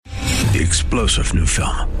The explosive new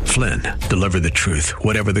film, Flynn, deliver the truth,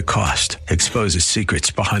 whatever the cost, exposes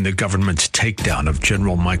secrets behind the government's takedown of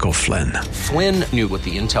General Michael Flynn. Flynn knew what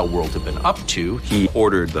the intel world had been up to. He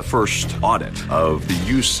ordered the first audit of the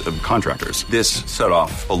use of contractors. This set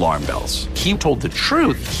off alarm bells. He told the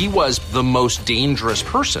truth. He was the most dangerous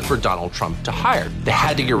person for Donald Trump to hire. They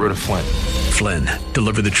had to get rid of Flynn. Flynn,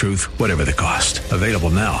 deliver the truth, whatever the cost. Available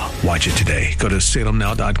now. Watch it today. Go to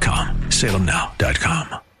salemnow.com.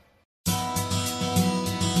 salemnow.com.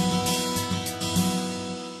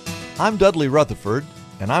 I'm Dudley Rutherford,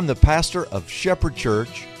 and I'm the pastor of Shepherd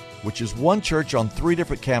Church, which is one church on 3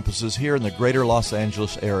 different campuses here in the greater Los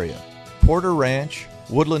Angeles area: Porter Ranch,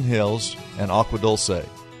 Woodland Hills, and Aqua Dulce.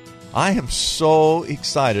 I am so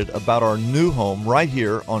excited about our new home right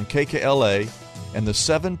here on KKLA and the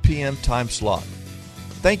 7 p.m. time slot.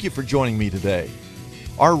 Thank you for joining me today.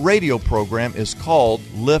 Our radio program is called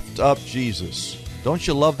Lift Up Jesus. Don't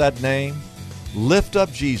you love that name? Lift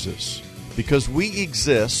Up Jesus, because we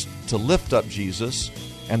exist to lift up Jesus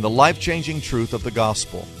and the life-changing truth of the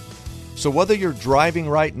gospel. So whether you're driving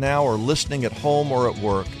right now or listening at home or at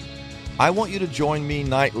work, I want you to join me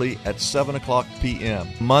nightly at 7 o'clock p.m.,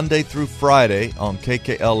 Monday through Friday on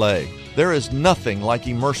KKLA. There is nothing like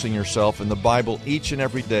immersing yourself in the Bible each and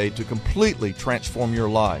every day to completely transform your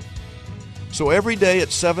life. So every day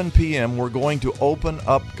at 7 p.m., we're going to open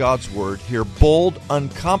up God's Word, hear bold,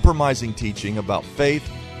 uncompromising teaching about faith,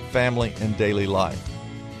 family, and daily life.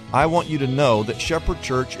 I want you to know that Shepherd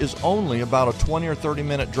Church is only about a 20 or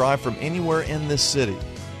 30-minute drive from anywhere in this city.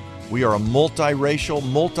 We are a multiracial,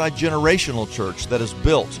 multi-generational church that is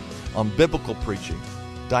built on biblical preaching,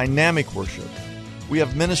 dynamic worship. We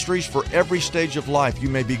have ministries for every stage of life you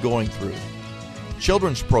may be going through.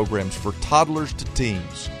 Children's programs for toddlers to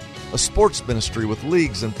teens, a sports ministry with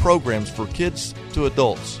leagues and programs for kids to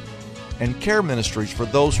adults, and care ministries for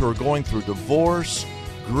those who are going through divorce,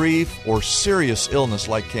 grief, or serious illness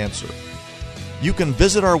like cancer. You can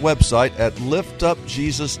visit our website at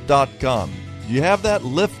liftupjesus.com. Do you have that?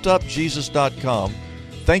 liftupjesus.com.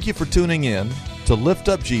 Thank you for tuning in to Lift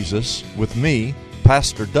Up Jesus with me,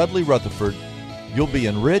 Pastor Dudley Rutherford. You'll be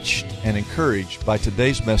enriched and encouraged by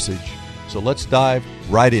today's message. So let's dive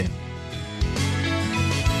right in.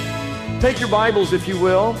 Take your Bibles, if you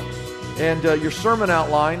will, and your sermon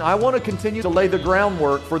outline. I want to continue to lay the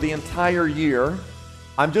groundwork for the entire year.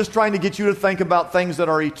 I'm just trying to get you to think about things that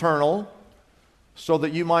are eternal so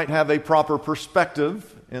that you might have a proper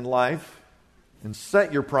perspective in life and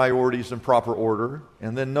set your priorities in proper order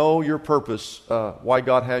and then know your purpose, why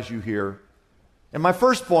God has you here. And my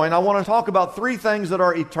first point, I want to talk about 3 things that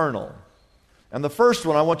are eternal. And the first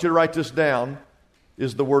one, I want you to write this down,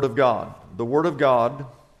 is the Word of God. The Word of God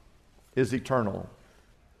is eternal.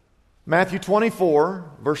 Matthew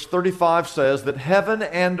 24, verse 35 says that heaven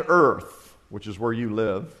and earth, which is where you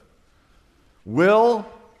live, will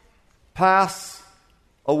pass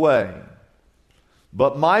away.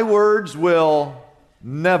 But my words will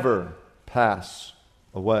never pass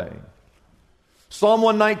away. Psalm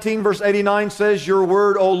 119, verse 89 says, your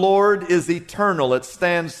word, O Lord, is eternal. It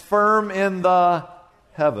stands firm in the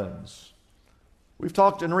heavens. We've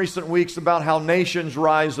talked in recent weeks about how nations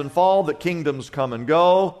rise and fall, that kingdoms come and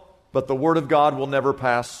go, but the word of God will never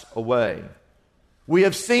pass away. We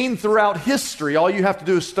have seen throughout history, all you have to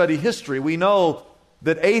do is study history. We know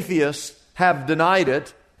that atheists have denied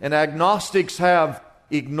it, and agnostics have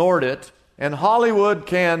ignored it, and Hollywood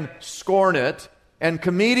can scorn it, and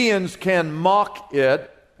comedians can mock it,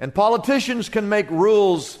 and politicians can make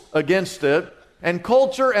rules against it, and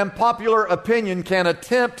culture and popular opinion can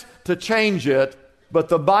attempt to change it, but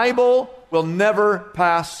the Bible will never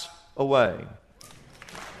pass away.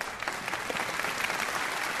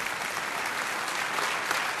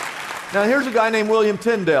 Now, here's a guy named William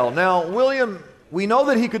Tyndale. Now, William, we know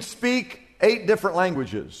that he could speak 8 different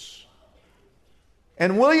languages.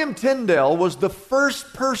 And William Tyndale was the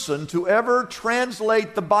first person to ever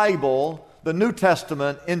translate the Bible, the New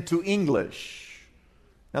Testament, into English.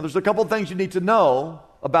 Now, there's a couple things you need to know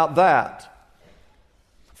about that.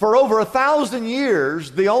 For over 1,000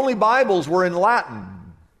 years, the only Bibles were in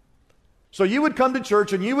Latin. So you would come to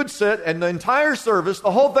church and you would sit, and the entire service,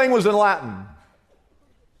 the whole thing was in Latin.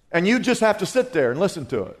 And you just have to sit there and listen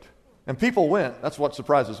to it. And people went. That's what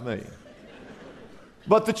surprises me.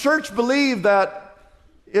 But the church believed that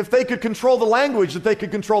if they could control the language, that they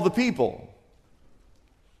could control the people.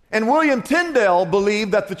 And William Tyndale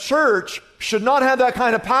believed that the church should not have that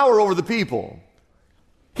kind of power over the people.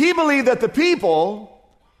 He believed that the people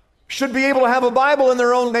should be able to have a Bible in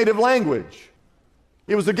their own native language.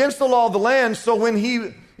 It was against the law of the land, so when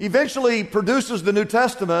he eventually produces the New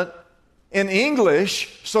Testament, in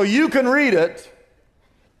English so you can read it.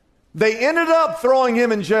 They ended up throwing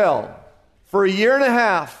him in jail for 1.5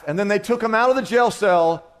 years, and then they took him out of the jail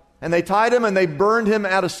cell, and they tied him and they burned him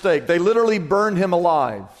at a stake. They literally burned him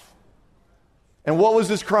alive. And what was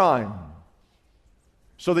his crime?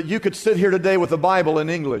 So that you could sit here today with the Bible in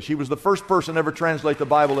English. He was the first person to ever translate the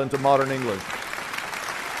Bible into modern English.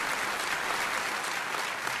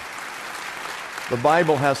 The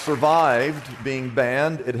Bible has survived being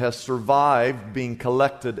banned. It has survived being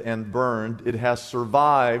collected and burned. It has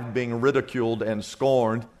survived being ridiculed and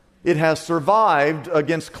scorned. It has survived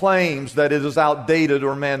against claims that it is outdated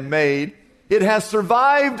or man-made. It has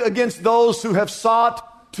survived against those who have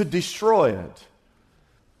sought to destroy it.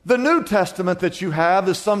 The New Testament that you have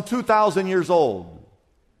is some 2,000 years old.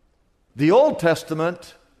 The Old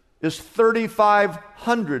Testament is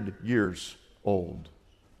 3,500 years old.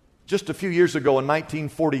 Just a few years ago in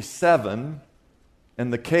 1947, in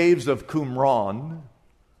the caves of Qumran,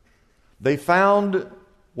 they found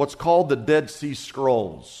what's called the Dead Sea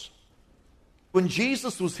Scrolls. When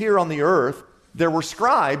Jesus was here on the earth, there were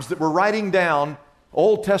scribes that were writing down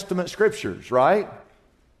Old Testament scriptures, right?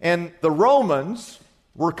 And the Romans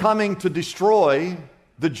were coming to destroy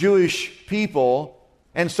the Jewish people.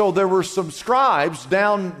 And so there were some scribes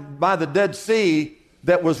down by the Dead Sea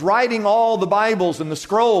that was writing all the Bibles and the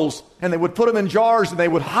scrolls, and they would put them in jars and they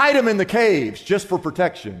would hide them in the caves just for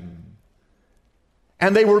protection.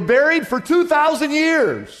 And they were buried for 2,000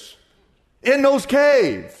 years in those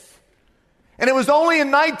caves. And it was only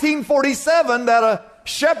in 1947 that a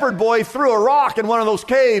shepherd boy threw a rock in one of those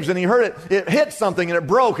caves, and he heard it hit something and it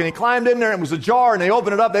broke, and he climbed in there and it was a jar, and they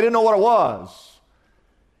opened it up. They didn't know what it was.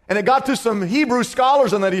 And it got to some Hebrew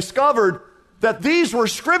scholars, and they discovered that these were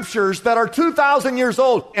scriptures that are 2,000 years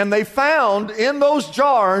old. And they found in those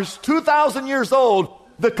jars, 2,000 years old,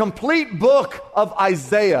 the complete book of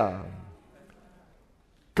Isaiah.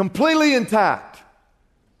 Completely intact.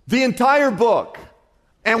 The entire book.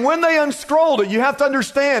 And when they unscrolled it, you have to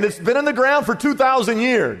understand, it's been in the ground for 2,000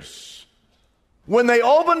 years. When they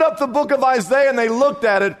opened up the book of Isaiah and they looked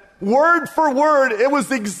at it, word for word, it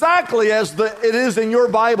was exactly as it is in your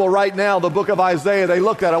Bible right now, the book of Isaiah. They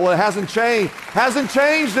looked at it. Well, it hasn't changed. Hasn't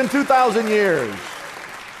changed in 2,000 years.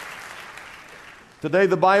 Today,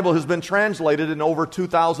 the Bible has been translated in over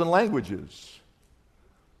 2,000 languages.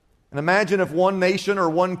 And imagine if one nation or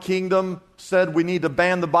one kingdom said we need to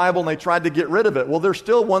ban the Bible and they tried to get rid of it. Well, there's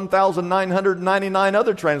still 1,999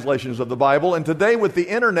 other translations of the Bible, and today with the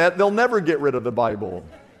internet, they'll never get rid of the Bible.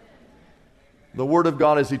 The Word of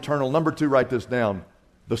God is eternal. Number 2, write this down.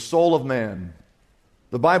 The soul of man.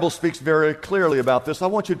 The Bible speaks very clearly about this. I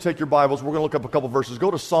want you to take your Bibles. We're going to look up a couple verses.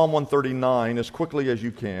 Go to Psalm 139 as quickly as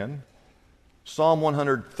you can. Psalm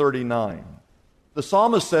 139. The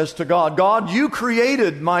psalmist says to God, God, you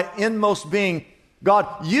created my inmost being.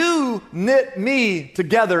 God, you knit me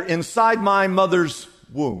together inside my mother's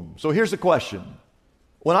womb. So here's the question.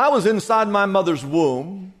 When I was inside my mother's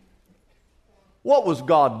womb, what was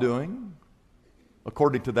God doing?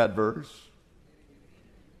 According to that verse,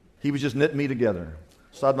 He was just knitting me together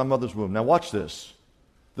inside my mother's womb. Now watch this.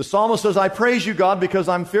 The psalmist says, I praise you, God, because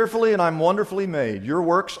I'm fearfully and I'm wonderfully made. Your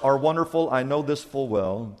works are wonderful. I know this full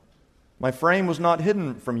well. My frame was not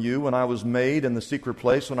hidden from you when I was made in the secret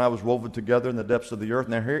place, when I was woven together in the depths of the earth.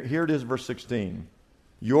 Now here it is, verse 16.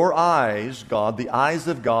 Your eyes, God, the eyes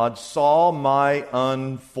of God, saw my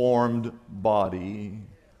unformed body.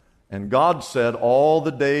 And God said, all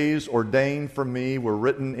the days ordained for me were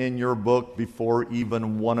written in your book before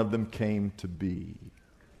even one of them came to be.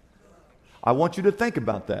 I want you to think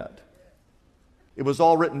about that. It was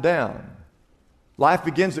all written down. Life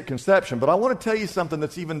begins at conception, but I want to tell you something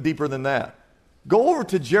that's even deeper than that. Go over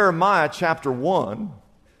to Jeremiah chapter 1.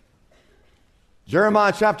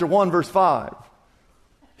 Jeremiah chapter 1, verse 5.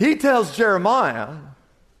 He tells Jeremiah,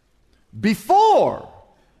 before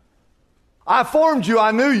I formed you,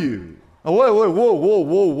 I knew you. Oh,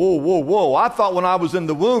 whoa. I thought when I was in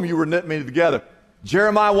the womb, you were knitting me together.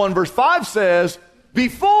 Jeremiah 1, verse 5 says,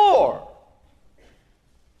 before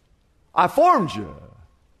I formed you,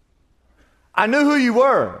 I knew who you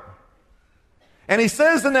were. And he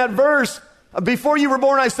says in that verse, before you were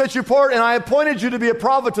born, I set you apart, and I appointed you to be a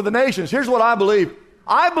prophet to the nations. Here's what I believe.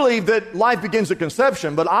 I believe that life begins at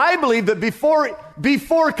conception, but I believe that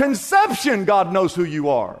before conception, God knows who you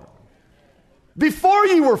are. Before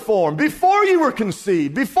you were formed, before you were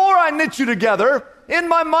conceived, before I knit you together, in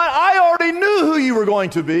my mind, I already knew who you were going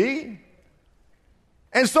to be.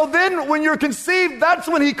 And so then when you're conceived, that's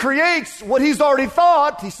when He creates what He's already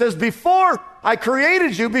thought. He says, before I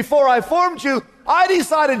created you, before I formed you, I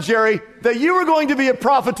decided, Jerry, that you were going to be a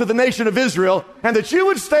prophet to the nation of Israel and that you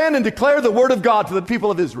would stand and declare the word of God to the people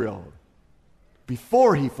of Israel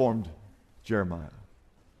before he formed Jeremiah.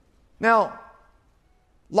 Now,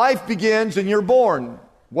 life begins and you're born.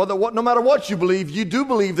 No matter what you believe, you do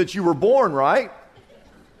believe that you were born, right?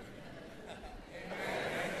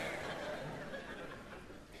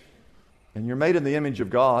 And you're made in the image of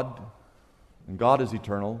God, and God is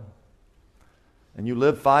eternal. And you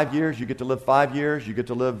live 5 years, you get to live 5 years, you get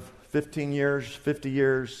to live 15 years, 50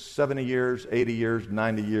 years, 70 years, 80 years,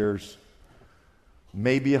 90 years,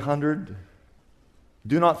 maybe 100.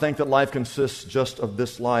 Do not think that life consists just of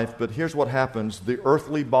this life, but here's what happens. The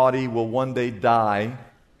earthly body will one day die,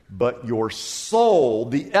 but your soul,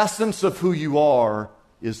 the essence of who you are,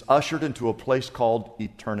 is ushered into a place called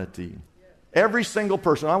eternity. Every single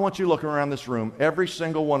person, I want you looking around this room, every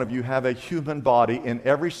single one of you have a human body, and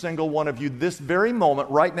every single one of you, this very moment,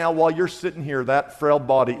 right now, while you're sitting here, that frail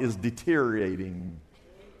body is deteriorating.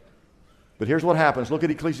 But here's what happens. Look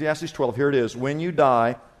at Ecclesiastes 12. Here it is. When you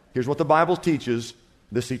die, here's what the Bible teaches.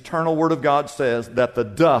 This eternal Word of God says that the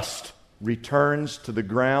dust returns to the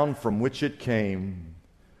ground from which it came,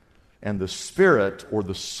 and the spirit or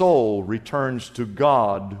the soul returns to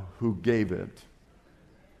God who gave it.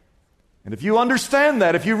 And if you understand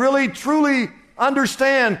that, if you really truly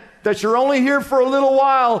understand that you're only here for a little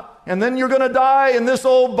while and then you're going to die and this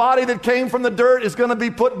old body that came from the dirt is going to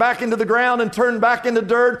be put back into the ground and turned back into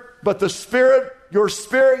dirt, but the spirit, your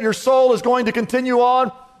soul is going to continue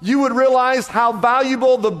on, you would realize how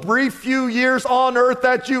valuable the brief few years on earth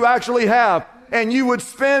that you actually have. And you would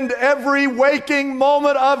spend every waking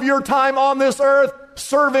moment of your time on this earth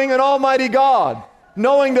serving an almighty God,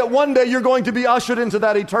 knowing that one day you're going to be ushered into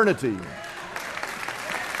that eternity.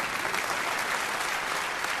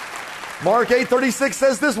 Mark 8:36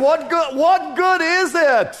 says this, what good is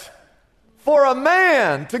it for a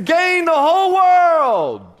man to gain the whole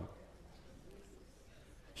world,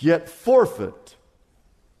 yet forfeit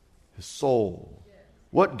his soul?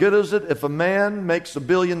 What good is it if a man makes $1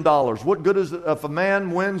 billion? What good is it if a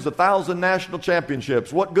man wins 1,000 national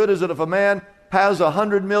championships? What good is it if a man has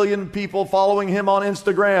 100 million people following him on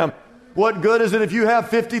Instagram? What good is it if you have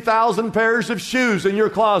 50,000 pairs of shoes in your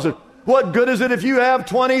closet? What good is it if you have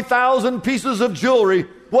 20,000 pieces of jewelry?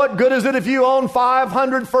 What good is it if you own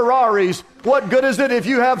 500 Ferraris? What good is it if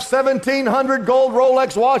you have 1,700 gold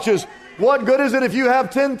Rolex watches? What good is it if you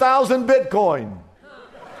have 10,000 Bitcoin?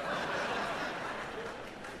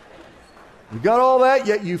 You got all that,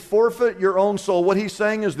 yet you forfeit your own soul. What he's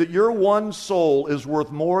saying is that your one soul is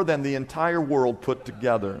worth more than the entire world put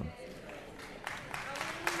together.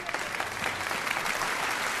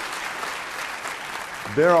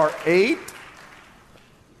 There are 8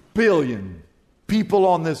 billion people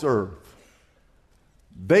on this earth.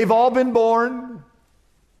 They've all been born.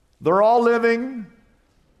 They're all living.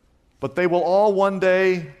 But they will all one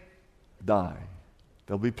day die.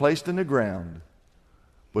 They'll be placed in the ground.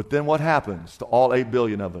 But then what happens to all 8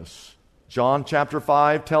 billion of us? John chapter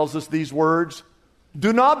 5 tells us these words.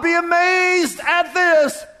 Do not be amazed at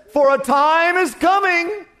this, for a time is coming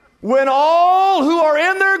when all who are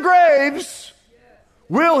in their graves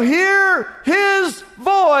will hear his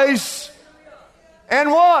voice. And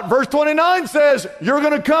what? Verse 29 says, you're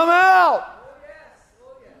going to come out.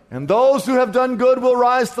 And those who have done good will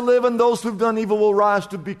rise to live, and those who've done evil will rise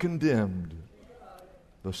to be condemned.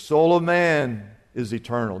 The soul of man is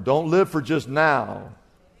eternal. Don't live for just now.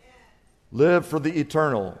 Live for the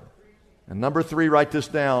eternal. And number 3, write this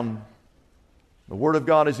down. The Word of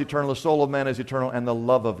God is eternal, the soul of man is eternal, and the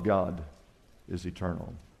love of God is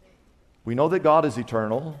eternal. We know that God is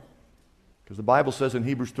eternal because the Bible says in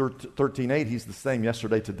Hebrews 13:8, He's the same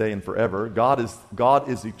yesterday, today, and forever. God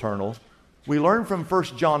is eternal. We learn from 1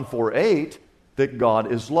 John 4:8 that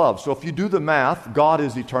God is love. So if you do the math, God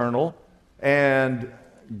is eternal, and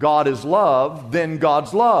God is love, then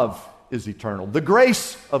God's love is eternal. The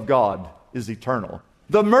grace of God is eternal.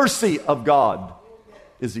 The mercy of God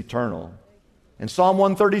is eternal. In Psalm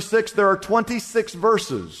 136, there are 26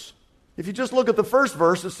 verses. If you just look at the first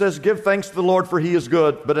verse, it says, give thanks to the Lord for He is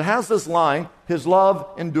good. But it has this line, His love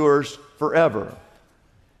endures forever.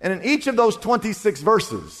 And in each of those 26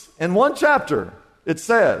 verses, in one chapter, it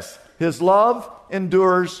says, His love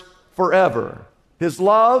endures forever. His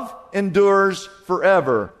love endures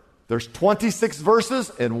forever. There's 26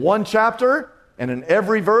 verses in one chapter, and in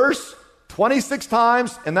every verse, 26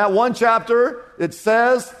 times in that one chapter, it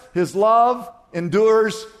says, His love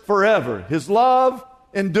endures forever. His love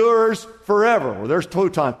endures forever. Well, there's 2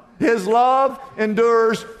 times. His love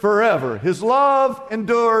endures forever. His love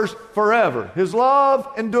endures forever. His love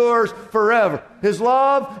endures forever. His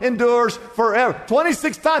love endures forever.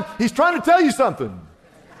 26 times. He's trying to tell you something.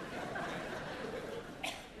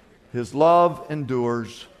 His love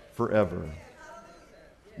endures forever.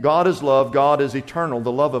 God is love. God is eternal.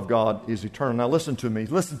 The love of God is eternal. Now listen to me.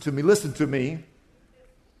 Listen to me. Listen to me.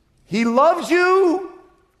 He loves you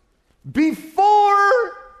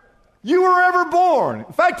before you were ever born.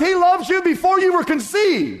 In fact, He loves you before you were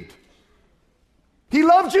conceived. He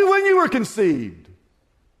loved you when you were conceived.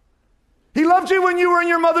 He loved you when you were in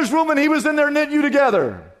your mother's womb and He was in there knit you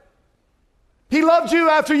together. He loved you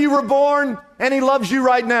after you were born, and He loves you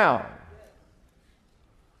right now.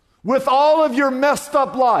 With all of your messed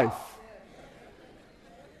up life.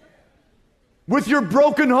 With your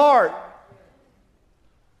broken heart.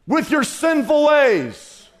 With your sinful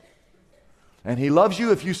ways. And He loves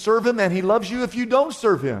you if you serve Him, and He loves you if you don't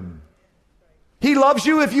serve Him. He loves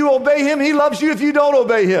you if you obey Him. He loves you if you don't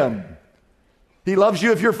obey Him. He loves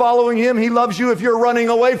you if you're following Him. He loves you if you're running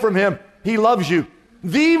away from Him. He loves you.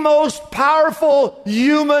 The most powerful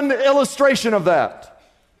human illustration of that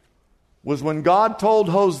was when God told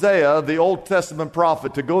Hosea, the Old Testament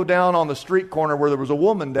prophet, to go down on the street corner where there was a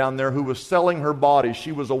woman down there who was selling her body.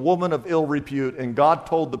 She was a woman of ill repute, and God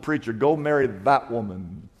told the preacher, go marry that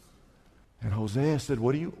woman. And Hosea said,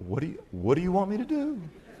 what do you want me to do?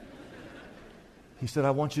 He said,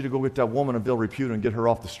 I want you to go get that woman of ill repute and get her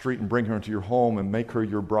off the street and bring her into your home and make her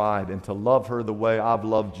your bride and to love her the way I've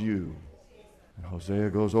loved you. And Hosea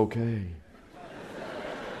goes, okay.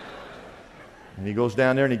 And he goes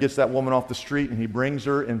down there and he gets that woman off the street and he brings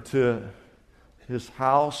her into his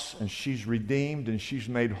house, and she's redeemed and she's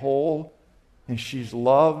made whole and she's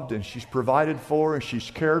loved and she's provided for and she's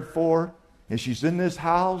cared for, and she's in this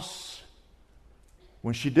house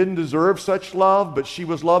when she didn't deserve such love, but she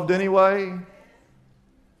was loved anyway.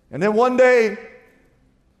 And then one day,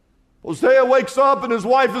 Hosea wakes up and his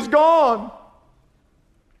wife is gone.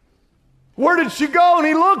 Where did she go? And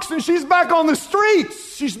he looks and she's back on the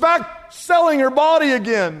streets. She's back selling her body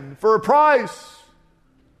again for a price.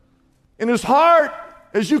 And his heart,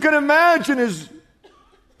 as you can imagine, is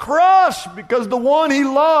crushed because the one he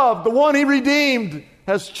loved, the one he redeemed,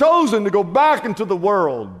 has chosen to go back into the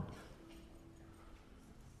world.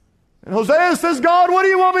 And Hosea says, God, what do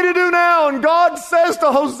you want me to do now? And God says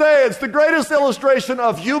to Hosea, it's the greatest illustration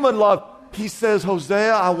of human love. He says,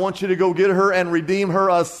 Hosea, I want you to go get her and redeem her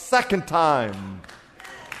a second time.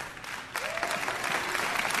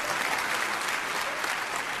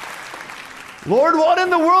 Lord, what in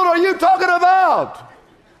the world are you talking about?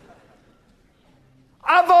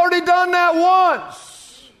 I've already done that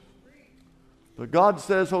once. But God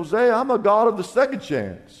says, Hosea, I'm a God of the second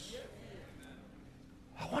chance.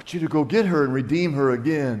 I want you to go get her and redeem her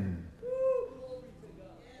again.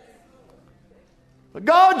 But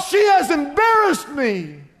God, she has embarrassed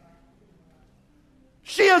me.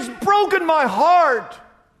 She has broken my heart.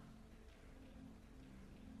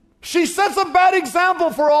 She sets a bad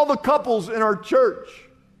example for all the couples in our church.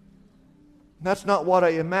 That's not what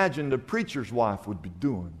I imagined a preacher's wife would be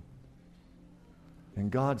doing.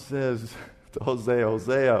 And God says to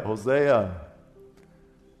Hosea, Hosea,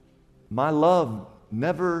 my love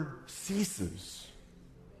never ceases.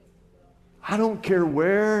 I don't care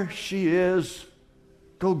where she is.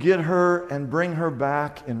 Go get her and bring her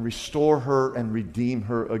back and restore her and redeem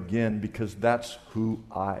her again, because that's who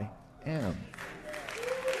I am.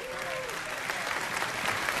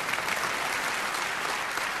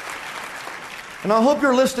 And I hope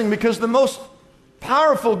you're listening, because the most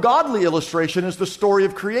powerful godly illustration is the story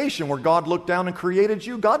of creation, where God looked down and created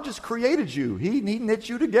you. God just created you. He knit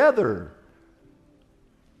you together.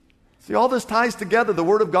 See, all this ties together. The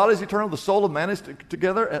Word of God is eternal. The soul of man is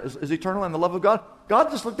together, is eternal, and the love of God. God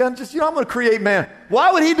just looked down and just, I'm going to create man.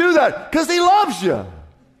 Why would He do that? Because He loves you.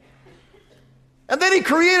 And then He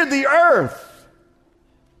created the earth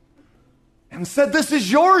and said, this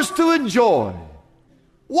is yours to enjoy.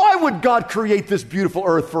 Why would God create this beautiful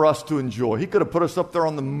earth for us to enjoy? He could have put us up there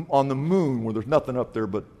on the moon where there's nothing up there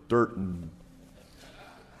but dirt and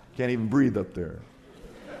can't even breathe up there.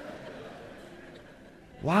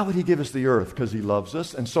 Why would He give us the earth? Because He loves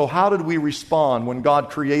us. And so how did we respond when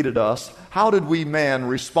God created us? How did we, man,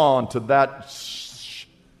 respond to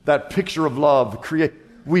that picture of love?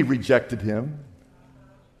 We rejected Him.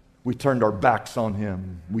 We turned our backs on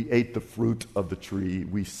Him. We ate the fruit of the tree.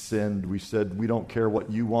 We sinned. We said, we don't care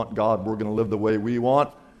what you want, God. We're going to live the way we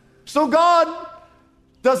want. So God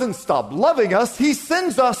doesn't stop loving us. He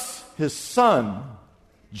sends us His Son,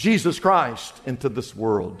 Jesus Christ, into this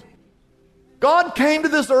world. God came to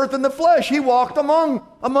this earth in the flesh. He walked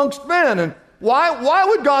amongst men. And why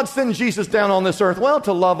would God send Jesus down on this earth? Well,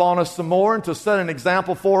 to love on us some more and to set an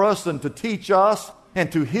example for us and to teach us and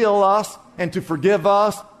to heal us and to forgive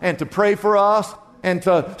us and to pray for us and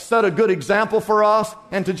to set a good example for us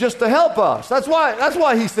and to just to help us. That's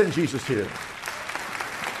why He sent Jesus here.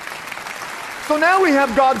 So now we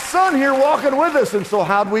have God's Son here walking with us. And so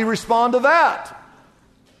how do we respond to that?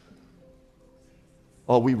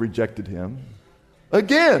 Oh, we rejected Him.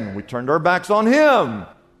 Again, we turned our backs on Him.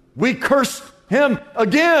 We cursed Him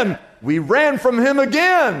again. We ran from Him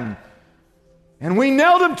again. And we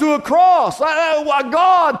nailed Him to a cross.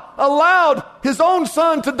 God allowed His own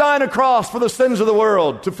Son to die on a cross for the sins of the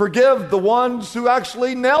world, to forgive the ones who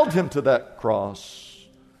actually nailed Him to that cross.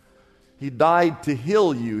 He died to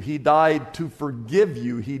heal you. He died to forgive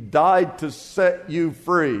you. He died to set you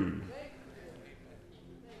free.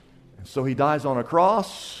 And so He dies on a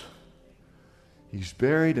cross. He's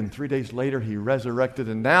buried, and 3 days later He resurrected.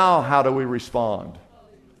 And now how do we respond?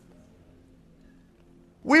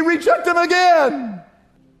 We reject Him again.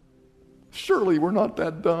 Surely we're not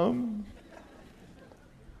that dumb.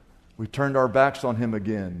 We turned our backs on Him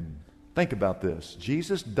again. Think about this.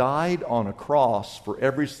 Jesus died on a cross for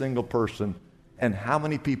every single person, and how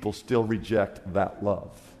many people still reject that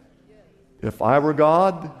love? If I were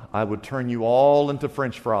God, I would turn you all into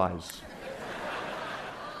French fries.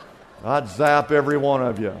 I'd zap every one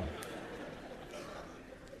of you.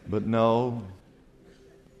 But no.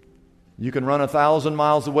 You can run 1,000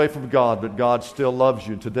 miles away from God, but God still loves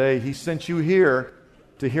you. Today, He sent you here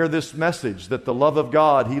to hear this message that the love of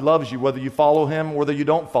God, He loves you whether you follow Him or whether you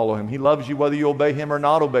don't follow Him. He loves you whether you obey Him or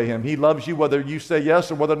not obey Him. He loves you whether you say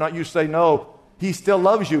yes or whether or not you say no. He still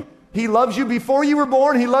loves you. He loves you before you were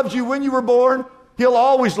born. He loves you when you were born. He'll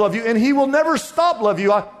always love you, and He will never stop loving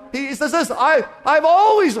you. He says this, I've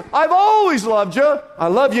always loved you. I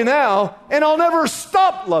love you now, and I'll never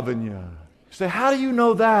stop loving you. You say, how do you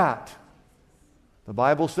know that? The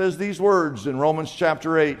Bible says these words in Romans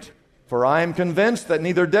chapter 8. For I am convinced that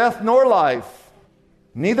neither death nor life,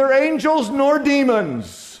 neither angels nor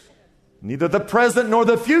demons, neither the present nor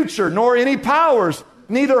the future, nor any powers,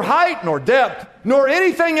 neither height nor depth, nor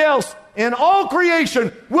anything else in all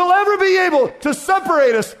creation will ever be able to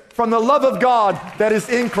separate us from the love of God that is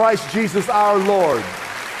in Christ Jesus our Lord.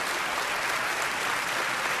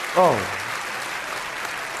 Oh.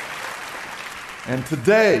 And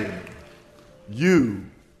today, you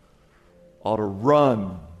ought to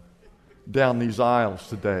run down these aisles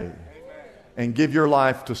today and give your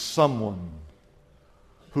life to someone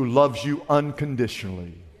who loves you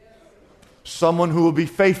unconditionally. Someone who will be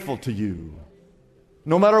faithful to you.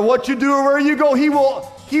 No matter what you do or where you go, He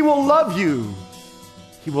will love you.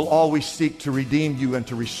 He will always seek to redeem you and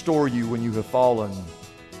to restore you when you have fallen.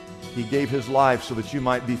 He gave His life so that you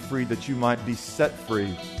might be free, that you might be set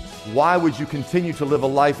free. Why would you continue to live a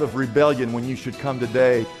life of rebellion when you should come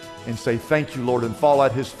today and say, thank you, Lord, and fall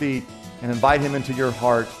at His feet and invite Him into your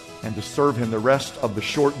heart and to serve Him the rest of the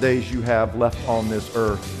short days you have left on this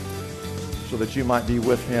earth so that you might be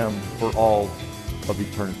with Him for all of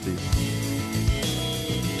eternity.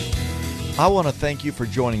 I want to thank you for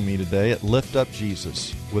joining me today at Lift Up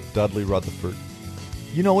Jesus with Dudley Rutherford.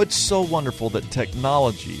 You know, it's so wonderful that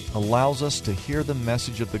technology allows us to hear the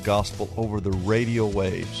message of the gospel over the radio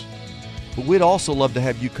waves. But we'd also love to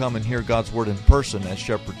have you come and hear God's Word in person at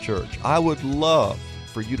Shepherd Church. I would love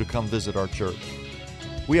for you to come visit our church.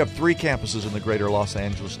 We have 3 campuses in the greater Los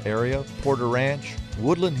Angeles area: Porter Ranch,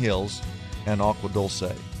 Woodland Hills, and Agua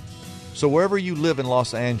Dulce. So wherever you live in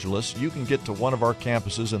Los Angeles, you can get to one of our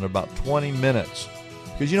campuses in about 20 minutes.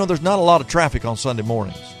 Because, you know, there's not a lot of traffic on Sunday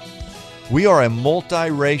mornings. We are a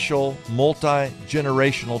multiracial,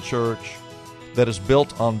 multi-generational church that is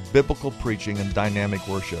built on biblical preaching and dynamic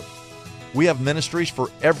worship. We have ministries for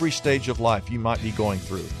every stage of life you might be going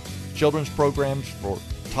through. Children's programs for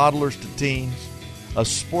toddlers to teens, a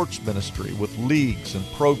sports ministry with leagues and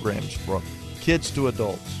programs from kids to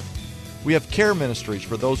adults. We have care ministries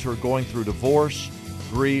for those who are going through divorce,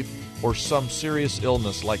 grief, or some serious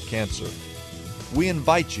illness like cancer. We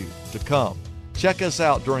invite you to come. Check us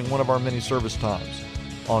out during one of our many service times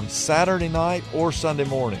on Saturday night or Sunday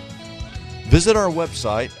morning. Visit our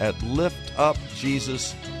website at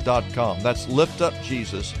liftupjesus.com. That's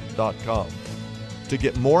liftupjesus.com to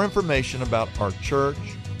get more information about our church,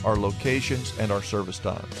 our locations, and our service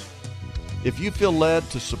times. If you feel led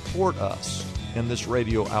to support us in this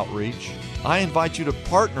radio outreach, I invite you to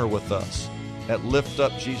partner with us at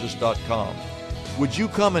liftupjesus.com. Would you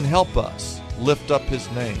come and help us lift up His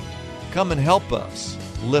name? Come and help us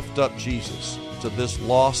lift up Jesus to this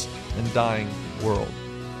lost and dying world.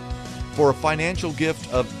 For a financial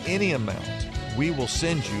gift of any amount, we will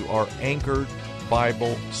send you our Anchored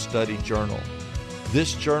Bible Study Journal.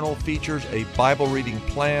 This journal features a Bible reading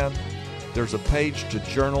plan. There's a page to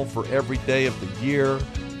journal for every day of the year.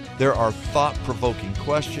 There are thought-provoking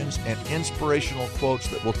questions and inspirational quotes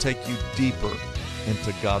that will take you deeper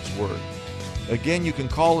into God's Word. Again, you can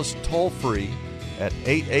call us toll-free at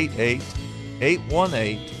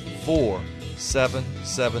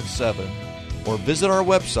 888-818-4777 or visit our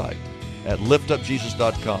website at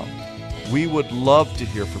liftupjesus.com. We would love to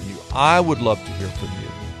hear from you. I would love to hear from you.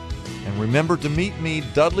 And remember to meet me,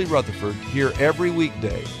 Dudley Rutherford, here every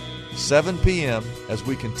weekday, 7 p.m., as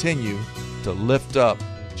we continue to lift up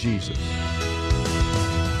Jesus.